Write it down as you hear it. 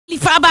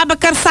Khalifa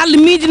Ababacar Sall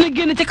mii dina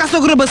génn ci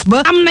kasoog Rëbës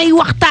ba am nay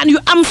waxtaan yu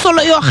am solo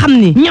yoo xam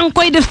ni ña ngi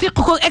koy def siq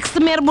ko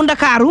ex-maire bu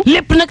Ndakaaru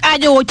lépp nag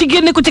aajowoo ci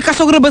génne ko ci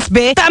kasoog Rëbës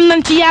bee te am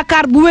nañ ci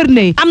yaakaar bu wér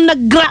ne am na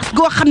grâce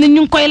goo xam ne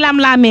ñu ngi koy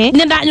laam-laamee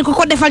ne daañu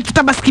ko defal ci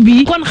tabaski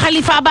bi kon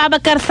Khalifa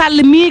Ababacar Sall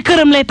mii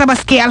këram lay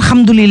tabaski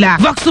alhamdulilah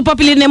Vox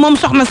Populi ne moom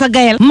soxna sa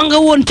gayal ma nga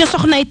woon ca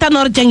soxnay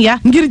Tanor Dieng ya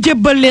ngir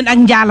jébbal leen ak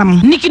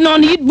njaalam niki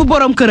noonu it bu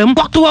borom këram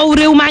waxtu woowu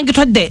réew maa ngi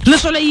toj de Le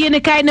Soleil yéene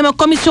kaay ne ma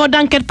commission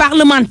d'enquête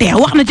parlementaire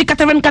wax na ci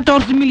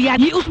 94 milliards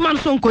yi Ousmane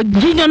Sonko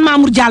jiñoon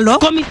Mamour Diallo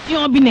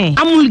commission bi ne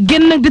amul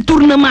génn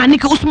détournement ni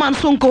ko Ousmane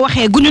Sonko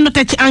waxee gu ñu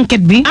noté ci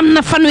enquête bi am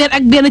na fanweer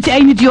ak benn ci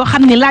ay nit yoo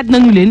xam ne laaj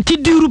nañu leen ci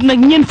diirub nag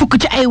ñeen fukk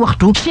ci ay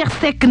waxtu Cheikh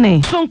Seck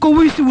ne Sonko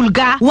wuy siwul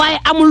gaa waaye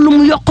amul lu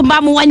mu yokk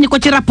mbaa mu wàññi ko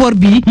ci rapport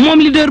bi moom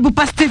leader bu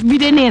Pastef bi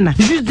de nee na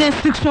juge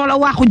d'instruction la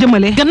waaxu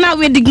jëmale gannaaw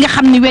weddi gi nga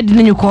xam ni weddi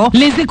nañu ko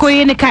Les Échos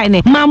yéene kaay ne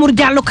Mamour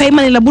Diallo kay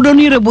mani la bu doon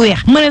yëre bu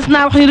weex mënees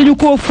naa wax ni dañu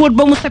koo fóot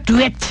ba mu set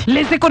wecc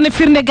Les Échos ne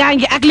firnde gaa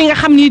ngi ak li nga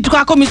xam ni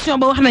quoi commission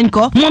ba wax nañ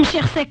ko moom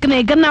Cheikh Seck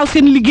ne gannaaw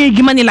seen liggéey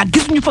gi mani la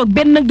gisuñu fa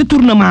benn nag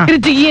détournement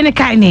critique yéene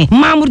kaay ne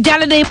Mamour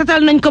Diallo day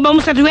setal nañ ko ba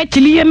mu set wecc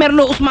li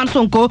yemerloo Ousmane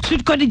Sonko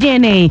Sud Quotidien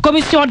ne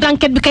commission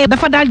d'enquête bi kay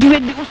dafa daal di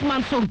weddi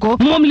Ousmane Sonko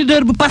moom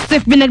leader bu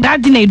Pastef bi nag daal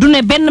di ne du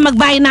ne benn mag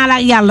bàyyi naa la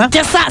ak yàlla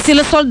ca saa si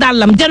la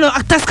soldaalam janoo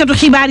ak taskatu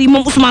xibaar yi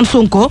moom Ousmane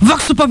Sonko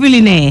Vox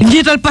Populi ne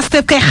njiital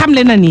Pastef kay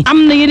xamle na ni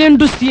am na yeneen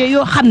dossier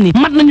yoo xam ni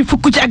mat nañu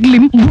fukk ci ak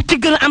lim bu ci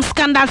gën a am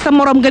scandale sa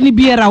morom nga ni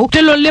biye raw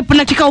te loolu lépp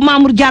nag ci kaw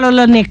Mamour Diallo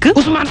la nekk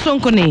Ousmane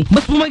Sonko ne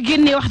bés bu ma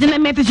génnee wax dina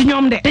metti ci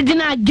ñoom de te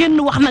dinaa génn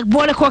wax nag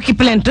boole kooki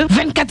plainte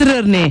 24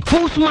 heures ne fu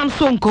Ousmane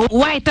Sonko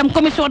waaye itam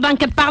commission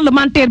d'enquête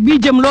parlementaire bii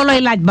jëm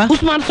looloy laaj ba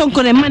Ousmane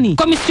Sonko ne mani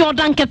commission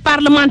d'enquête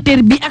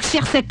parlementaire bi ak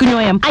Cheikh Seck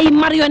ñooyam ay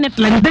marionnette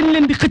lañ dañ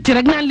leen di xëcc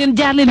rek naan leen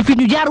jaar leen fi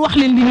ñu jaar wax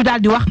leen li ñu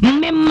daal di wax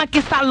même Macky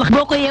Sall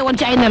boo ko yeewoon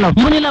ci ay nelaw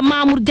mu ni la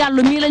Mamour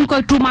Diallo mii lañ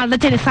koy tuumaal da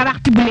ca ne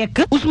saraxti bu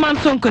nekk Ousmane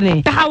Sonko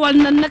ne taxawal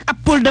na nag ab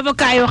pôle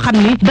d'avocat yoo xam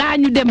ni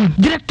daañu dem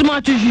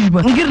directement ci juge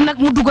ba ngir nag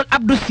mu dugal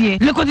ab dossier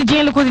Le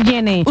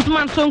Quotidien ne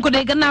Ousmane Sonko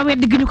day gannaaw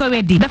weddi gi ñu ko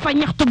weddi dafa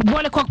ñaxtu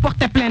boole kook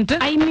porter plainte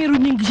ay miiru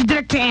ñu ngi ci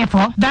Direct Info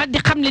daal di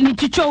xam le ni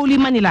ci coow li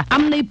mani la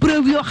am nay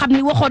preuve yoo xam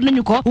ni waxoon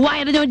nañu ko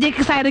waaye dañoo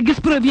jékki saay rek gis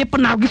preuve yëpp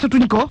naaw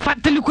gisatuñ ko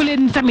fàttaliku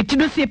leen tamit ci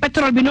dossier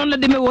pétrole bi noonu la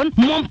demee woon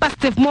moom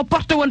Pastef moo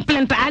porté woon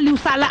plainte Aliou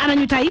Sall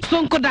anañu tey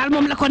Sonko daal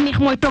moom la ko neex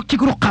mooy toog ci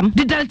ruqam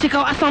di dal ci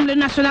kaw assemblée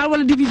nationale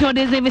wala division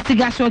des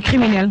investigations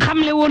criminelles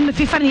xamle woon na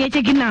fi fan yee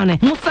ca ginnaaw ne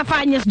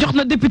Moustapha Niass jox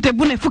na député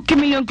bu ne fukki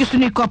million ki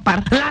suñuy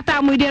koppar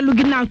laataa muy dellu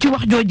ginnaaw ci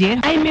wax joojee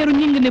ay meeru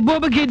ñi ngi ne boo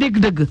bëggee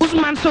dégg-dëgg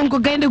Ousmane Sonko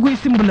gaynde guy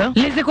simb la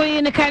Les Échos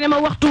yéene kaay ne ma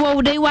waxtu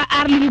woowu day waa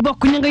aar li ñu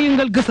bokk ñu nga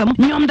yëngal gësam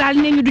ñoom daal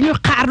nee ñu duñu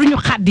xaar duñu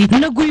xaddi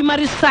na Guy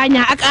Marius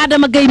Sagna ak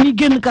Adama Gaye mi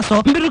génn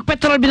kaso mbiruk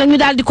pétrole bi nag ñu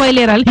daal di koy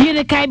leeral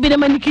yéene kaay bi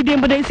dama ni ki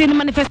démb day seen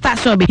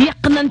manifestation bi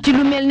yàq nañ ci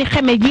lu mel ni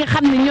xeme gi nga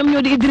xam ne ñoom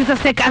ñoo di Idrissa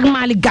Seck ak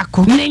Malick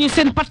Gakou nee ñu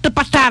seen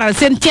pattaaral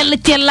seen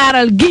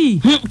cellaaral gii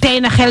tey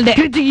na xel de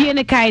critique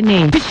yéene kaay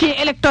ne fichier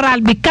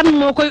électoral bi kan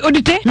moo koy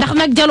audité ndax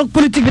nag dialogue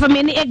politique dafa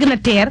mel ni egg na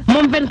teer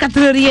moom 24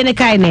 heures yéene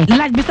kaay ne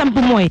laaj bi samp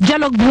mooy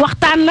dialogue bi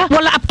waxtaan la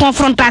wala ab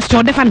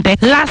confrontation defante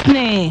laas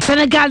ne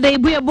Sénégal day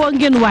bu yeboo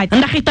ngeen waaj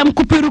ndax itam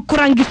coupure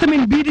courant gi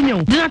semaine bii di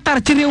ñëw dina tar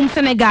ci réewum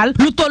Sénégal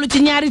lu toll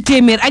ci ñaari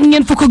téeméer ak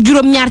ñeent fukk ak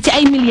juróom-ñaar ci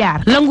ay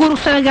milliards la nguuru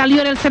Sénégal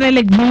yoreel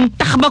Sénélec bi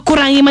tax ba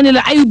courant yi ma ne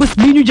la ayu bés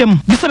bii ñu jëm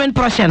di semaine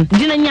prochaine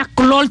dina ñàkk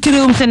lool ci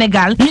réewum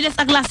Sénégal ñu des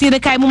ak laas yéene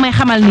kaay mu may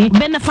xamal ni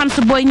benn fans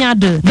Boy Niang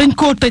 2 dañ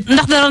koo tëj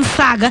ndax da doon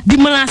saaga di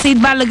menacer it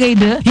Balla Gaye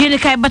 2 yéene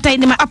kaay ba tey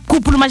ni ma ab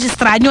couple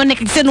magistrat ñoo nekk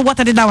ci seen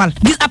wota di dawal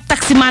gis ab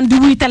taximan di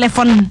wuy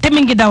téléphone te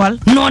mi ngi dawal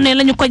noonee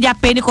la ñu ko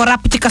jàppee ni ko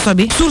ràpp ci kaso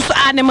bi source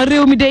aane ma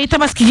réew mi day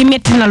tabaski gi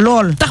metti na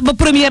lool tax ba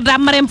première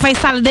dame Marème Faye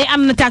Sall day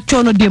am na ci ak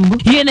coono démb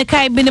yéene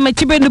kaay bi ni ma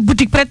ci benn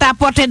boutique prêt à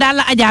porter daal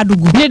la ajaa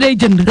dugg ne day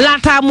jënd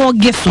laataa moo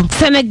gestu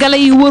sénégalais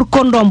yi wër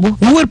ko ndomb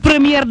wër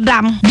première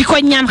dame di ko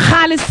ñaan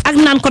xaalis ak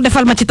naan ko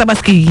defal ma ci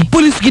tabaski gi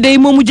police gi day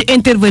moo mujj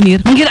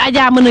intervenir ngir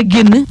ajaa mën a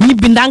génn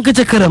ñibbi ndànk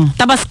ca këram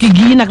tabaski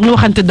gii nag ñu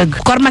waxante dëgg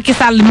kor Macky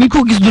Sall mi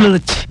ko gis du la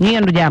rëcc ñu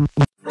yendu jàmm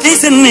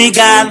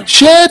Sénégal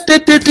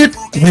cheetetetet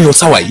mais yow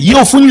sawaay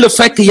yow fu ñu la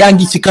fekk yaa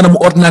ngi ci kanamu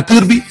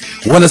ordinateur bi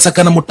wala sa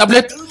kanamu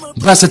tablette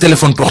ba sa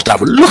téléphone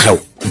portable lu xew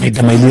mais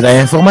damay lire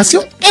ay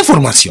information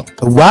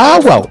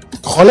waaw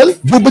xoolal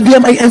boo bëgg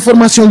am ay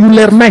information yu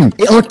leer nañ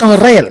et en temps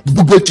réel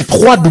duggal ci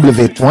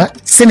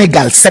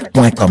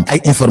www.senegal7.com ay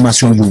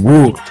information yu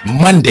wóor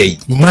man de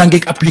maa ngi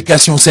ak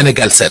application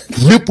Sénégal 7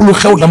 lépp lu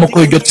xew dama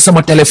koy jot ci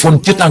sama téléphone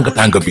ci tàng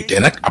bi te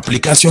nag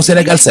application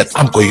Sénégal 7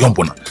 am ko yomb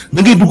na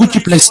da ngay dugg ci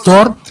Play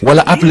Store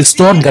wala Apple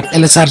Store nga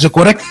télécharge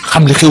ko rek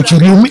xam li xew ci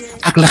réew mi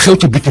ak la xew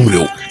ci bitim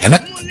réew te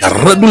nag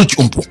dara du la ci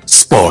umpu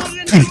sport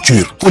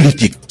culture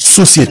politique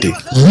société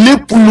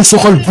lépp lu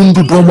soxal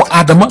dundu doomu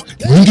aadama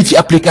ñu ngi ci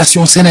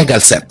application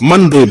Sénégal 7.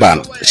 man Ndoye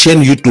Bane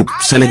chaîne YouTube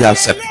Sénégal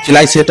 7 ci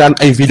laay seetaan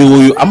ay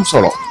vidéo yu am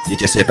solo di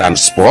ci seetaan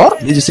sport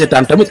di ci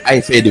seetaan tamit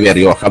ay faits divers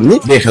yoo xam ni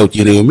day xew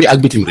ci réew mi ak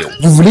bitim réew.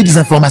 Vous voulez des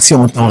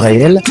informations en temps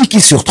réel? Cliquez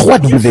sur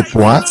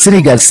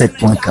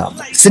www.senegal7.com.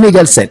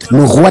 Sénégal 7,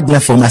 le roi de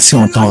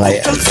l'information en temps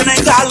réel.